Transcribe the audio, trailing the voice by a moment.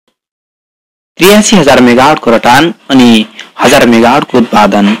83,000 मेगावाटको रटान अनि 1000 मेगावाटको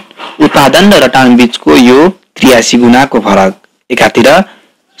उत्पादन र रटान बीचको यो 83 गुणाको फरक। एकातिर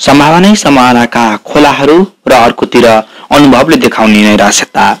सम्भावनाका खोलाहरू र अर्कोतिर अनुभवले देखाउने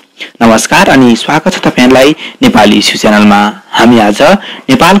नैराश्यता। नमस्कार अनि स्वागत छ तपाईहरुलाई नेपाली इस्यु च्यानलमा। हामी आज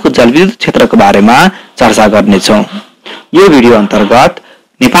नेपालको जलविद्युत क्षेत्रको बारेमा चर्चा गर्नेछौँ। यो भिडियो अन्तर्गत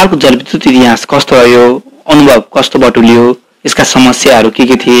नेपालको जलविद्युत इतिहास कस्तो रह्यो, अनुभव कस्तो बटुलियो, यसका समस्याहरू के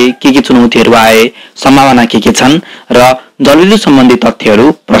थिए, के चुनौतीहरू आए, सम्भावना के छन् र जलविद्युत सम्बन्धी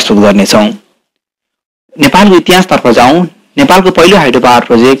तथ्यहरू प्रस्तुत गर्नेछौँ। नेपालको इतिहासतर्फ जाउँ। नेपालको पहिलो हाइड्रोपावर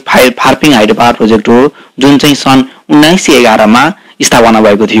प्रोजेक्ट फार्पिङ हाइड्रोपावर प्रोजेक्ट हो, जुन चाहिँ सन् 1911 मा स्थापना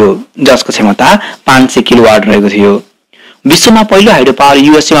भएको थियो, जसको क्षमता 500 किलोवाट रहेको थियो। विश्वमा पहिलो हाइड्रोपावर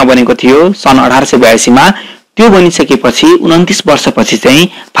युएसए मा बनेको थियो सन् 1882 मा। त्यो बनिसकेपछि 29 वर्षपछि चाहिँ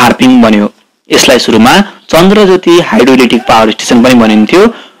फार्पिङ बन्यो। यसलाई सुरुमा चन्द्रज्योति हाइड्रोइलेक्ट्रिक पावर स्टेसन पनि भनिन्थ्यो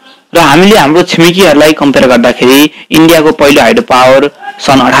र हामीले हाम्रो छिमेकीहरूलाई कम्पेयर गर्दाखेरि इन्डियाको पहिलो हाइड्रोपावर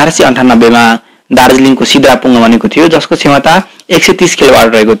सन् 1898 मा दार्जिलिङको सिद्रापुङमा बनेको थियो, जसको क्षमता 130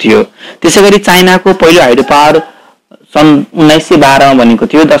 किलोवाट रहेको थियो। त्यसैगरी चाइनाको पहिलो हाइड्रोपावर सन् 1912 मा बनेको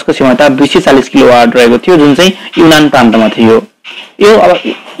थियो, जसको क्षमता 240 किलोवाट रहेको थियो, जुन चाहिँ युनान प्रान्तमा थियो। यो अब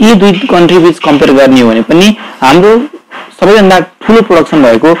यी दुई कन्ट्री बीच कम्पेयर गर्ने हो भने पनि हाम्रो सबैभन्दा ठुलो प्रोडक्सन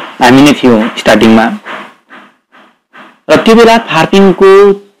भएको हामी नै थियौँ स्टार्टिङमा। र त्यो बेला फार्पिङको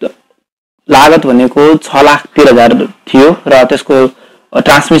लागत भनेको 6,13,000 थियो र त्यसको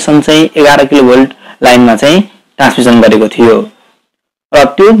ट्रान्समिसन चाहिँ 11 किलोभोल्ट लाइनमा चाहिँ ट्रान्समिसन गरेको थियो। र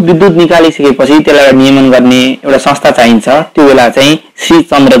त्यो विद्युत निकालिसकेपछि त्यसलाई नियमन गर्ने एउटा संस्था चाहिन्छ। त्यो बेला चाहिँ श्री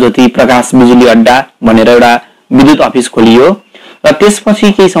चन्द्रज्योति प्रकाश बिजुली अड्डा भनेर एउटा विद्युत अफिस खोलियो र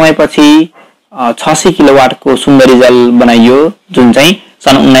त्यसपछि केही समयपछि 600 किलोवाटको सुन्दरी जल बनाइयो, जुन चाहिँ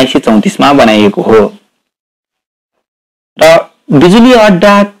सन् 1934 मा बनाइएको हो। र बिजुली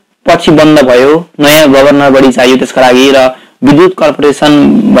अड्डा पछि बन्द भयो। नयाँ गभर्नर बडी चाहियो त्यसका लागि र विद्युत कर्पोरेसन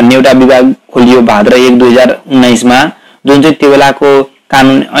भन्ने एउटा विभाग खोलियो भाद्र 1 2019 मा, जुन चाहिँ त्यो बेलाको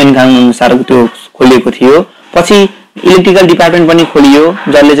ऐन कानुन अनुसार त्यो खोलिएको थियो। पछि इलेक्ट्रिकल डिपार्टमेन्ट पनि खोलियो,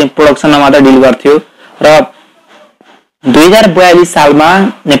 जसले चाहिँ प्रोडक्सनमा मात्र डिल गर्थ्यो। र 2042 सालमा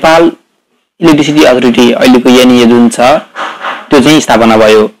नेपाल इलेक्ट्रिसिटी अथोरिटी अहिलेको एनइए जुन छ त्यो चाहिँ स्थापना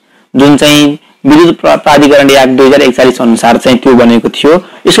भयो, जुन चाहिँ विद्युत प्राधिकरण एक्ट 2041 अनुसार चाहिँ त्यो बनेको थियो।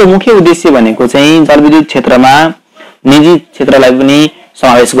 यसको मुख्य उद्देश्य भनेको चाहिँ जलविद्युत क्षेत्रमा निजी क्षेत्रलाई पनि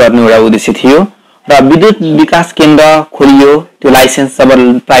समावेश गर्ने एउटा उद्देश्य थियो। र विद्युत विकास केन्द्र खोलियो। त्यो लाइसेन्स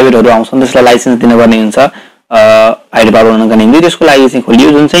जब प्राइभेटहरू आउँछन् त्यसलाई लाइसेन्स दिनुपर्ने हुन्छ हाइड्रोपावर बनाउनका निम्ति, त्यसको लागि चाहिँ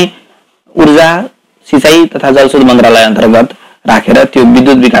खोलियो, जुन चाहिँ ऊर्जा सिँचाइ तथा जलस्रोत मन्त्रालय अन्तर्गत राखेर त्यो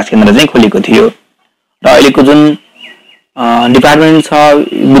विद्युत विकास केन्द्र चाहिँ खोलेको थियो। र अहिलेको जुन डिपार्टमेन्ट छ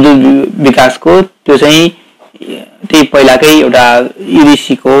विद्युत विकासको, त्यो चाहिँ त्यही पहिलाकै एउटा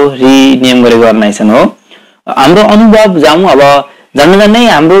इबिसी को रिनेम गरेको अर्गनाइजेसन हो। हाम्रो अनुभव जाउँ। अब झन्डै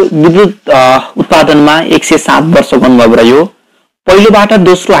हाम्रो विद्युत उत्पादनमा 107 वर्षको अनुभव रह्यो। पहिलोबाट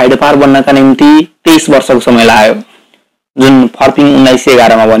दोस्रो हाइड्रोपावर बन्नका निम्ति 23 वर्षको समय लाग्यो, जुन फार्पिङ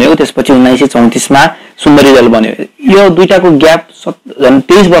 1911 मा बन्यो। त्यसपछि 1934 मा सुन्दरी जल बन्यो। यो दुईटाको ग्याप झन्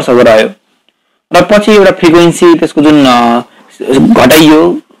 23 वर्षको रह्यो। र पछि एउटा फ्रिक्वेन्सी त्यसको जुन घटाइयो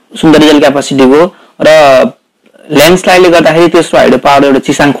सुन्दरी जल क्यापासिटीको, र ल्यान्डस्लाइडले गर्दाखेरि तेस्रो हाइड्रोपावर एउटा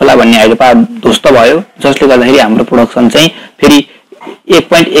चिसाङ खोला भन्ने हाइड्रोपावर ध्वस्त भयो, जसले गर्दाखेरि हाम्रो प्रोडक्सन चाहिँ फेरि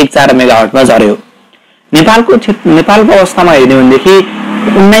 1.14 मेगावाटमा झर्यो। नेपालको अवस्थामा हेर्ने भनेदेखि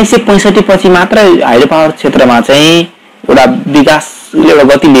 1965 पछि मात्र हाइड्रोपावर क्षेत्रमा चाहिँ एउटा विकासले एउटा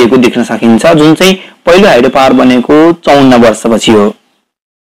गति लिएको देख्न सकिन्छ, जुन चाहिँ पहिलो हाइड्रोपावर बनेको 54 वर्षपछि हो।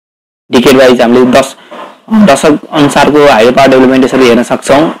 डिकेड वाइज हामीले 10 दशक अनुसारको हाइड्रोपावर डेभलपमेन्ट यसरी हेर्न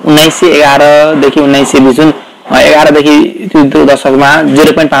सक्छौँ। 1911 देखि 1920 जुन 11 देखि त्यो दशकमा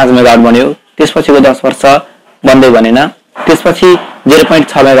 0.5 मेगावाट बन्यो। त्यसपछिको 10 वर्ष बन्दै बनेन। त्यसपछि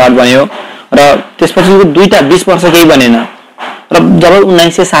 0.6 मेगावाट बन्यो र त्यसपछि दुईटा 20 वर्ष केही बनेन। र जब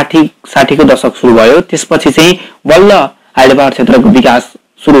 1960 को दशक सुरु भयो, त्यसपछि चाहिँ बल्ल हाइड्रोपावर क्षेत्रको विकास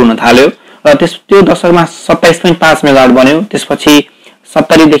सुरु हुन थाल्यो र त्यो दशकमा 27.5 मेगावाट बन्यो। त्यसपछि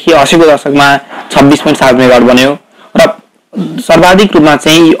 70 देखि 80 को दशकमा 26.7 मेगावाट बन्यो र सर्वाधिक रूपमा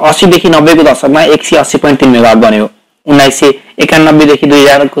चाहिँ 80 देखि 90 को दशकमा 180.3 मेगावाट बन्यो। 1991 देखि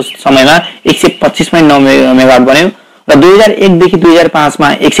 2000 को समयमा 125.9 मेगावाट बन्यो र 2001 देखि 2005 मा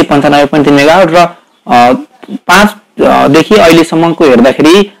 195.3 मेगावाट र 5 देखि अहिलेसम्मको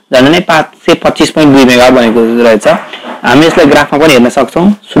हेर्दाखेरि झन्डै 525.2 मेगावाट बनेको रहेछ। हामी यसलाई ग्राफमा पनि हेर्न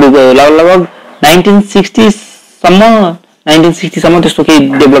सक्छौँ। सुरुको लगभग 1960 सम्म त्यस्तो केही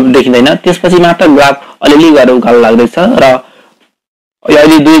डेभलप देखिँदैन। त्यसपछि मात्र ग्राफ अलिअलि गरेर उकालो लाग्दैछ र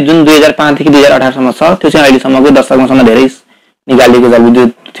अहिले जुन 2005 देखि 2018 सम्म छ, त्यो चाहिँ अहिलेसम्मको दशकमा धेरै निकालिएको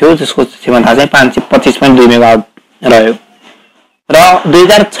जलविद्युत थियो, त्यसको क्षमता चाहिँ 525.2 मेगावाट रह्यो र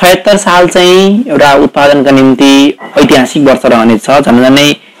 2076 साल चाहिँ एउटा उत्पादनका निम्ति ऐतिहासिक वर्ष रहनेछ।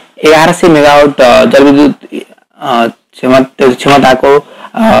 झन्डै 1100 मेगावाट जलविद्युत क्षमताको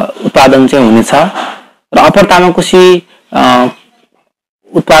उत्पादन चाहिँ हुनेछ र अप्पर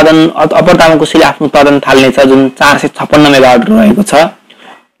तामाकोसीले आफ्नो उत्पादन थाल्नेछ जुन 456 मेगावाट रहेको छ।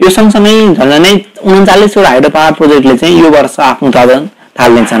 यो सँगसँगै झन्डै 39 वटा हाइड्रो पावर प्रोजेक्टले चाहिँ यो वर्ष आफ्नो उत्पादन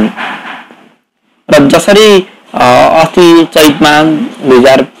थाल्नेछन् र जसरी अस्ति चैतमा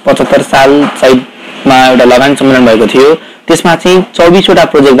 2075 साल चैतमा एउटा लगानी सम्मेलन भएको थियो, त्यसमा चाहिँ 24 वटा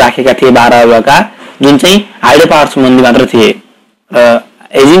प्रोजेक्ट राखेका थिए 12 अर्बका, जुन चाहिँ हाइड्रो पावर सम्बन्धी मात्र थिए र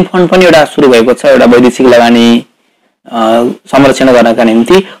हेजिङ फन्ड पनि एउटा सुरु भएको छ एउटा वैदेशिक लगानी संरक्षण गर्नका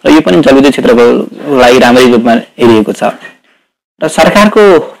निम्ति र यो पनि जलविद्युत क्षेत्रको लागि राम्रै रूपमा हेरिएको छ। र सरकारको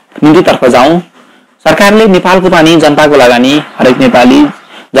नीतितर्फ जाउँ, सरकारले नेपालको पानी जनताको लगानी, हरेक नेपाली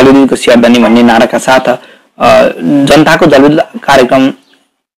जलविद्युतको सियारदानी भन्ने नाराका साथ जनताको जलविद्युत कार्यक्रम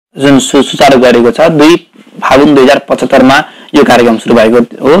जुन सुचारू गरेको छ। 2 फागुन 2075 मा यो कार्यक्रम सुरु भएको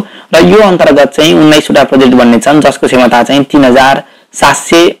हो र यो अन्तर्गत चाहिँ 19 वटा प्रोजेक्ट बन्ने छन्, जसको क्षमता चाहिँ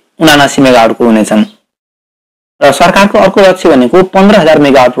 3779 मेगावाटको हुनेछन् र सरकारको अर्को लक्ष्य भनेको 15000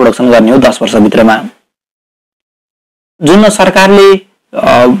 मेगावाट प्रोडक्सन गर्ने हो 10 वर्षभित्रमा। जुन सरकारले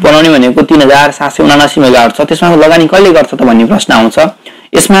बनाउने भनेको 3779 मेगावाट छ, त्यसमा लगानी कसले गर्छ त भन्ने प्रश्न आउँछ।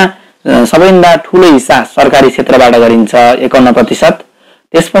 यसमा सबैभन्दा ठूलो हिस्सा सरकारी क्षेत्रबाट गरिन्छ 51%,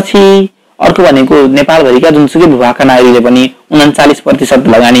 त्यसपछि अर्को भनेको नेपालभरिका जुनसुकै भूभागका नागरिकले पनि 39%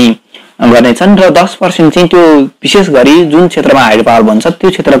 लगानी गर्नेछन् र 10% चाहिँ त्यो विशेष गरी जुन क्षेत्रमा हाइड्रो पावर बन्छ त्यो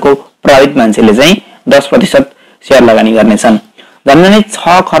क्षेत्रको प्रभावित मान्छेले चाहिँ 10% शेयर लगानी गर्नेछन्। झन्डै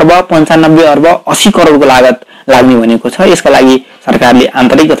 6 खर्ब 95 अर्ब 80 करोडको लागत लाग्ने भनेको छ। यसका लागि सरकारले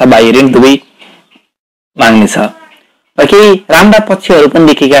आन्तरिक तथा बाह्य ऋण दुवै माग्नेछ र केही राम्रा पक्षहरू पनि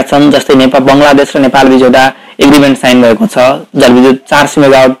देखिएका छन्, जस्तै बंगलादेश र नेपाल बीच एउटा एग्रिमेन्ट साइन भएको छ जलविद्युत 400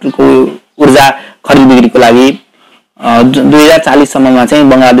 मेगावाटको ऊर्जा खरिद बिक्रीको लागि। 2040 सम्ममा चाहिँ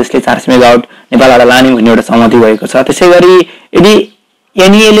बंगलादेशले 400 मेगावाट नेपालबाट लाने भन्ने एउटा सहमति भएको छ। त्यसैगरी यदि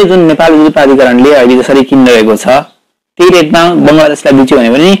एनईए जुन नेपाल विद्युत प्राधिकरणले अहिले जसरी किनिरहेको छ त्यही रेटमा बंगलादेशलाई बेच्यो भने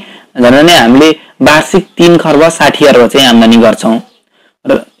पनि झन्डै हामीले वार्षिक 3 खर्ब 60 अर्ब चाहिँ आम्दानी गर्छौं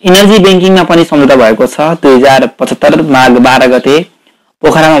र इनर्जी बैंकिङमा पनि सम्झौता भएको छ। 2075 माघ 12 गते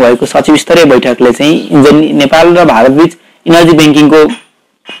पोखरामा भएको सचिव स्तरीय बैठकले चाहिँ नेपाल र भारत बीच इनर्जी बैंकिङको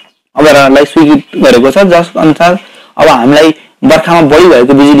अवधारणालाई स्वीकृत गरेको छ, जस अनुसार अब हामीलाई बर्खामा बढी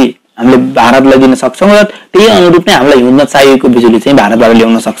भएको बिजुली हामीले भारतलाई दिन सक्छौं र त्यही अनुरूप नै हामीलाई हिउँदमा चाहिएको बिजुली चाहिँ भारतबाट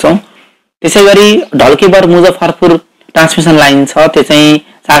ल्याउन सक्छौं। त्यसैगरी ढल्केबर मुजफ्फरपुर ट्रान्समिसन लाइन छ, त्यो चाहिँ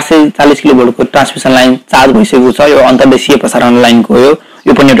 440 किलोभोल्टको ट्रान्समिसन लाइन चार्ज भइसकेको छ। यो अन्तर्देशीय प्रसारण लाइनको हो,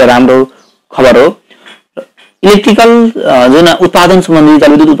 यो पनि एउटा राम्रो खबर हो। इलेक्ट्रिकल जुन उत्पादन सम्बन्धी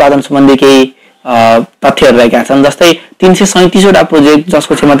जलविद्युत उत्पादन सम्बन्धी केही तथ्यहरू रहेका छन्, जस्तै 337 वटा प्रोजेक्ट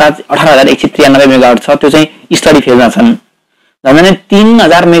जसको क्षमता 18193 मेगावाट छ, त्यो चाहिँ स्टडी फेजमा छन्। झन्डै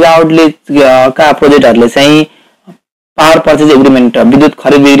 3000 मेगावाटले का प्रोजेक्टहरूले चाहिँ पावर पर्चेज एग्रिमेन्ट विद्युत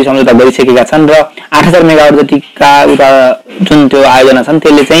खरिद बिक्री सम्झौता गरिसकेका छन् र 8000 मेगावाट जतिका जुन त्यो आयोजना छन्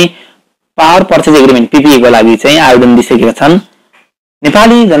त्यसले चाहिँ पावर पर्चेज एग्रिमेन्ट पीपीए को लागि चाहिँ आवेदन दिइसकेका छन्।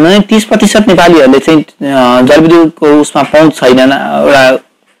 नेपाली झन्डै 30% नेपालीहरूले चाहिँ जलविद्युतको उसमा पहुँच छैनन्, एउटा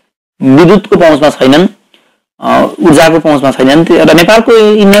विद्युतको पहुँचमा छैनन्, ऊर्जाको पहुँचमा छैनन् र नेपालको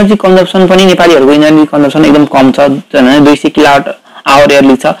इनर्जी कन्जम्पसन पनि नेपालीहरूको इनर्जी कन्जम्पसन एकदम कम छ, झन्डै 200 किलोवाट आवर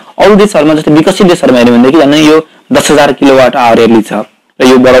इयरली छ। अरू देशहरूमा जस्तै विकसित देशहरूमा हेर्यो भनेदेखि झन्डै यो 10000 किलोवाट आवर इयरली छ र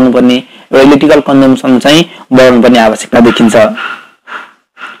यो बढाउनु पर्ने एउटा इलेक्ट्रिकल कन्जम्पसन चाहिँ बढाउनु पर्ने आवश्यकता देखिन्छ।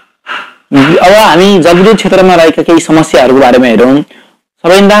 अब हामी जलविद्युत क्षेत्रमा रहेका केही समस्याहरूको बारेमा हेरौँ।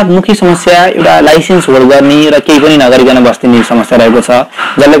 सबैभन्दा मुख्य समस्या एउटा लाइसेन्स होल्ड गर्ने र केही पनि नगरिकन बस्ने समस्या रहेको छ,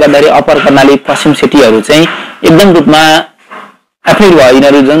 जसले गर्दाखेरि अप्पर कर्णाली पश्चिम सेटीहरू चाहिँ एकदम रूपमा एफेक्ट भयो।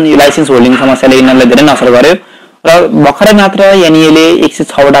 यिनीहरू जुन यो लाइसेन्स होल्डिङ समस्याले यिनीहरूलाई धेरै असर गर्यो र भर्खरै मात्र एनईएले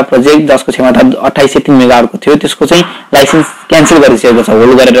 106 वटा प्रोजेक्ट जसको क्षमता 2803 मेगावाटको थियो त्यसको चाहिँ लाइसेन्स क्यान्सल गरिसकेको छ।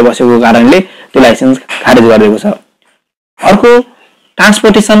 होल्ड गरेर बसेको कारणले त्यो लाइसेन्स खारेज गरिएको छ। अर्को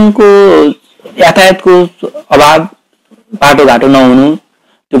ट्रान्सपोर्टेसनको यातायातको अभाव, बाटोघाटो नहुनु,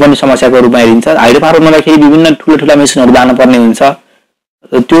 त्यो पनि समस्याको रूपमा हेरिन्छ। हाइड्रो पावर नभएखेरि विभिन्न ठुला मेसिनहरू लान पर्ने हुन्छ,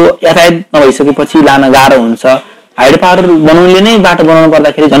 त्यो यातायात नभइसकेपछि लान गाह्रो हुन्छ। हाइड्रो पावर बनाउनले नै बाटो बनाउनु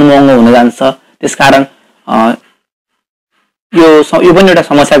पर्दाखेरि झन् महँगो हुन जान्छ। त्यसकारण यो पनि एउटा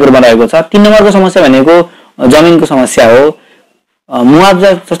समस्याको रूपमा रहेको छ। 3 नम्बरको समस्या भनेको जमिनको समस्या हो।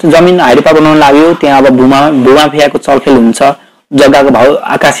 मुआवजा जस्तो जमिन हाइड्रो पावर बनाउन लाग्यो त्यहाँ अब भूमाफियाको चलखेल हुन्छ, जग्गाको भाउ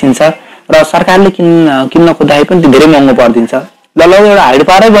आकाशिन्छ र सरकारले किन्न खोज्दाखेरि पनि धेरै महँगो पर्दिन्छ। लगभग एउटा हाइड्रो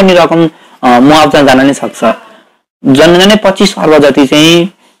पावरै बन्ने रकम मुआवजा जान नै सक्छ। जनजनै 25 अर्ब जति चाहिँ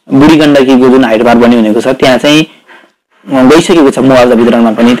बुढी गण्डकीको जुन हाइड्रो पावर बन्ने भनेको छ त्यहाँ चाहिँ गइसकेको छ मुआवजा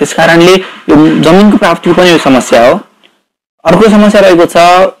वितरणमा पनि। त्यसकारणले यो जमिनको प्राप्तिको पनि यो समस्या हो। अर्को समस्या रहेको छ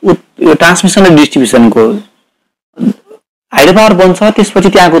यो ट्रान्समिसन र डिस्ट्रिब्युसनको। हाइड्रो पावर बन्छ, त्यसपछि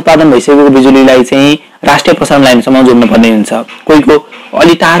त्यहाँको उत्पादन भइसकेको बिजुलीलाई चाहिँ राष्ट्रिय प्रसारण लाइनसम्म जोड्नु पर्ने हुन्छ। कोहीको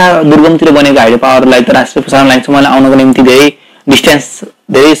अलि टाढा दुर्गमतिर बनेको हाइड्रो पावरलाई त राष्ट्रिय प्रसारण लाइनसम्म आउनको निम्ति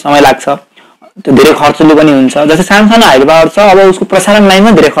धेरै समय लाग्छ, त्यो धेरै खर्चले पनि हुन्छ। जस्तै सानो सानो हाइड्रो पावर छ, अब उसको प्रसारण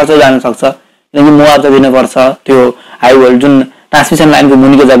लाइनमा धेरै खर्च जान सक्छ, किनकि मुआवजा दिनुपर्छ। त्यो हाई भोल्ट जुन ट्रान्समिसन लाइनको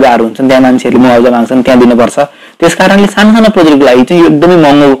मुनिको जग्गाहरू हुन्छन् त्यहाँ मान्छेहरूले मुआवजा माग्छन्, त्यहाँ दिनुपर्छ। त्यसकारणले सानो सानो प्रोजेक्टको लागि चाहिँ यो एकदमै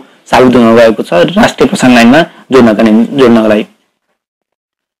महँगो साबित हुन गएको छ राष्ट्रिय प्रसारण लाइनमा जोड्नका लागि।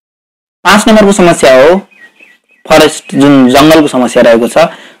 5 नम्बरको समस्या हो फरेस्ट, जुन जङ्गलको समस्या रहेको छ।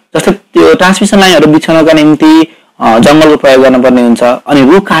 जस्तै त्यो ट्रान्समिसन लाइनहरू बिछाउनका निम्ति जङ्गलको प्रयोग गर्नुपर्ने हुन्छ, अनि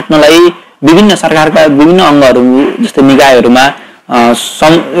रुख काट्नलाई विभिन्न सरकारका विभिन्न अङ्गहरू जस्तै निकायहरूमा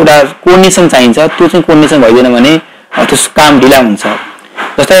एउटा कोर्डिनेसन चाहिन्छ। त्यो चाहिँ कोर्डिनेसन भइदिएन भने त्यो काम ढिला हुन्छ।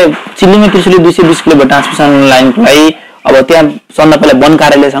 जस्तै चिल्लीमा त्रिशुली 220 किलोमिटर ट्रान्समिसन लाइनको लागि अब त्यहाँ सबभन्दा पहिला वन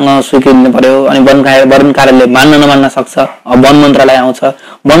कार्यालयसँग स्वीकृति दिनु पर्यो, अनि वन कार्यालय मान्न नमान्न सक्छ। अब वन मन्त्रालय आउँछ,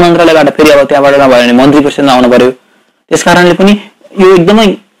 वन मन्त्रालयबाट फेरि अब त्यहाँबाट नभयो भने मन्त्री परिषदमा आउनु पर्यो। त्यसकारणले पनि यो एकदमै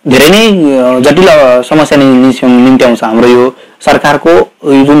धेरै नै जटिल समस्या निम्ति आउँछ हाम्रो यो सरकारको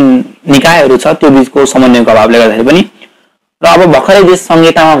जुन निकायहरू छ त्यो बीचको समन्वयको अभावले गर्दाखेरि पनि। र अब भर्खरै देश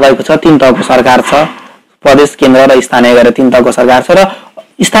संहितामा गएको छ, 3 तहको सरकार छ, प्रदेश, केन्द्र र स्थानीय गरेर 3 तहको सरकार छ। र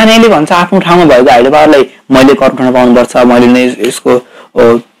स्थानीयले भन्छ आफ्नो ठाउँमा भएको हाइड्रो पावरलाई मैले कर उठाउन पाउनुपर्छ, मैले नै यसको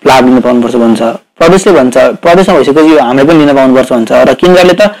लाभ लिन पाउनुपर्छ भन्छ। प्रदेशले भन्छ प्रदेशमा भइसकेपछि यो हामीले पनि लिन पाउनुपर्छ भन्छ, र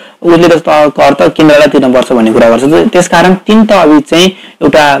केन्द्रले त उसले त कर त केन्द्रलाई तिर्नुपर्छ भन्ने कुरा गर्छ। त्यसकारण 3 तह बीच चाहिँ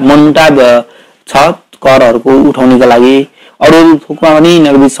एउटा मनमुटाव छ करहरूको उठाउनेका लागि। अरू थोकमा पनि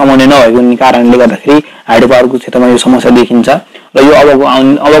यिनीहरू बीच समन्वय नभएको कारणले गर्दाखेरि हाइड्रो पावरको क्षेत्रमा यो समस्या देखिन्छ, र यो अबको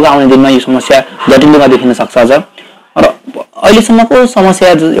आउने दिनमा यो समस्या जटिलता देखिन सक्छ। र अहिलेसम्मको समस्या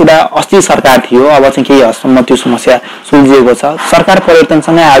एउटा अस्थिर सरकार थियो, अब चाहिँ केही हदसम्म त्यो समस्या सुल्झिएको छ। सरकार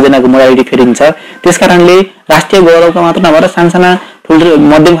परिवर्तनसँगै आयोजनाको मोडालिटी फेरिन्छ। त्यसकारणले राष्ट्रिय गौरवका मात्र नभएर सानसाना ठुल्ठुलो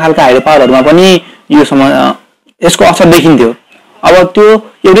मध्यम खालका हाइड्रो पावरहरूमा पनि यसको असर देखिन्थ्यो। अब त्यो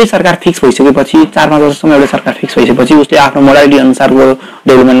एउटै सरकार फिक्स भइसकेपछि 4-5 वर्षसम्म एउटै सरकार फिक्स भइसकेपछि उसले आफ्नो मोडालिटी अनुसारको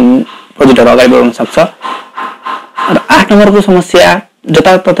डेभलपमेन्ट प्रोजेक्टहरू अगाडि बढाउन सक्छ। र 8 नम्बरको समस्या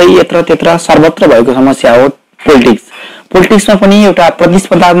जताततै यत्र त्यत्र सर्वत्र भएको समस्या हो पोलिटिक्स। पोलिटिक्समा पनि एउटा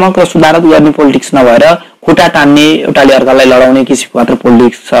प्रतिस्पर्धात्मक र सुधारक गर्ने पोलिटिक्स नभएर खुट्टा टान्ने, एउटाले अर्कालाई लडाउने किसिमको मात्र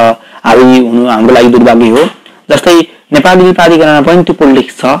पोलिटिक्स हावी हुनु हाम्रो लागि दुर्भाग्य हो। जस्तै नेपाल विद्युत प्राधिकरणमा पनि त्यो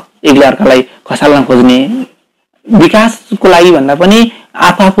पोलिटिक्स छ, एकले अर्कालाई खसाल्न खोज्ने, विकासको लागि भन्दा पनि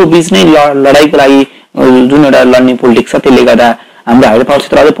आफू बीच नै लडाईको लागि जुन एउटा लड्ने पोलिटिक्स छ, त्यसले गर्दा हाम्रो हाइड्रो पावर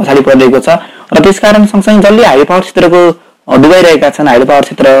क्षेत्र अझै पछाडि परिरहेको छ। र त्यसकारण सँगसँगै जसले हाइड्रो पावर क्षेत्रको डुबाइरहेका छन्, हाइड्रो पावर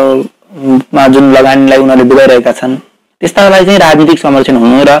क्षेत्रमा जुन लगानीलाई उनीहरूले डुबाइरहेका छन्, त्यस्तालाई चाहिँ राजनीतिक संरक्षण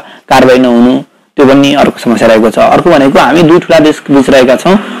हुनु र कारबाही नहुनु त्यो पनि अर्को समस्या रहेको छ। अर्को भनेको हामी 2 ठुला देश बीच रहेका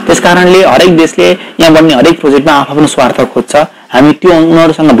छौँ, त्यसकारणले हरेक देशले यहाँ बन्ने हरेक प्रोजेक्टमा आफ्नो स्वार्थ खोज्छ। हामी त्यो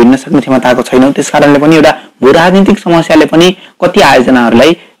उनीहरूसँग भिड्न सक्ने क्षमताको छैनौँ। त्यसकारणले पनि एउटा भूराजनीतिक समस्याले पनि कति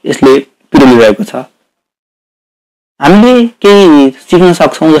आयोजनाहरूलाई यसले पिरोलिरहेको छ। हामीले केही सिक्न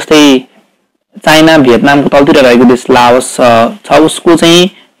सक्छौँ। जस्तै चाइना, भियतनामको तलतिर रहेको देश लाओस छ, उसको चाहिँ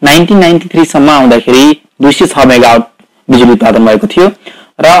 1993 सम्म आउँदाखेरि 206 मेगावाट बिजुली उत्पादन भएको थियो,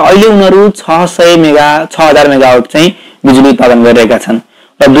 र अहिले उनीहरू 6000 मेगावाट चाहिँ बिजुली उत्पादन गरिरहेका छन्,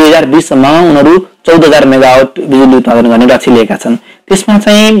 र 2020 सम्म उनीहरू 14000 मेगावाट बिजुली उत्पादन गर्ने लक्ष्य लिएका छन्। त्यसमा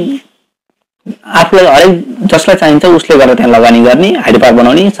चाहिँ आफूलाई हरेक जसलाई चाहिन्छ उसले गरेर त्यहाँ लगानी गर्ने, हाइड्रो पावर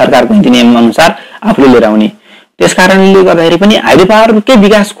बनाउने, सरकारको नीति नियम अनुसार आफूले लिएर आउने। त्यसकारणले गर्दाखेरि पनि हाइड्रो पावरकै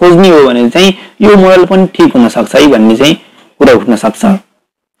विकास खोज्ने हो भने चाहिँ यो मोडल पनि ठिक हुन सक्छ है भन्ने चाहिँ कुरा उठ्न सक्छ।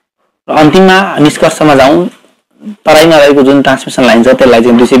 र अन्तिममा निष्कर्षमा जाउँ, तराईमा रहेको जुन ट्रान्समिसन लाइन छ त्यसलाई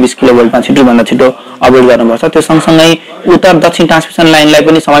चाहिँ 220 किलोभोल्टमा छिटोभन्दा छिटो अपग्रेड गर्नुपर्छ। त्यो सँगसँगै उत्तर दक्षिण ट्रान्समिसन लाइनलाई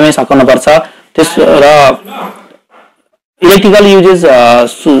पनि समयमै सकाउनुपर्छ। र इलेक्ट्रिकल युजेस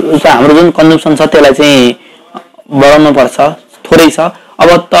हाम्रो जुन कन्जम्सन छ त्यसलाई चाहिँ बढाउनु पर्छ, थोरै छ। अब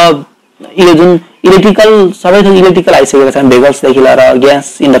त यो जुन इलेक्ट्रिकल सबै थोक इलेक्ट्रिकल आइसकेका छन्, भेकल्सदेखि लिएर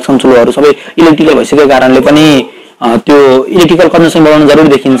ग्यास इन्डक्सन चुलोहरू सबै इलेक्ट्रिकल भइसकेको कारणले पनि त्यो इलेक्ट्रिकल कन्जम्सन बढाउन जरुरी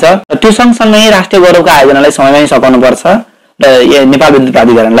देखिन्छ। र त्यो सँगसँगै राष्ट्रिय गौरवका आयोजनालाई समयमै सकाउनुपर्छ र नेपाल विद्युत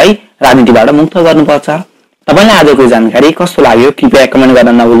प्राधिकरणलाई राजनीतिबाट मुक्त गर्नुपर्छ। तपाईलाई आजको जानकारी कस्तो लाग्यो कृपया कमेन्ट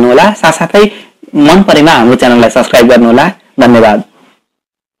गर्न नभुल्नुहोला। साथसाथै मन परेमा हाम्रो च्यानललाई सब्स्क्राइब गर्नुहोला। धन्यवाद।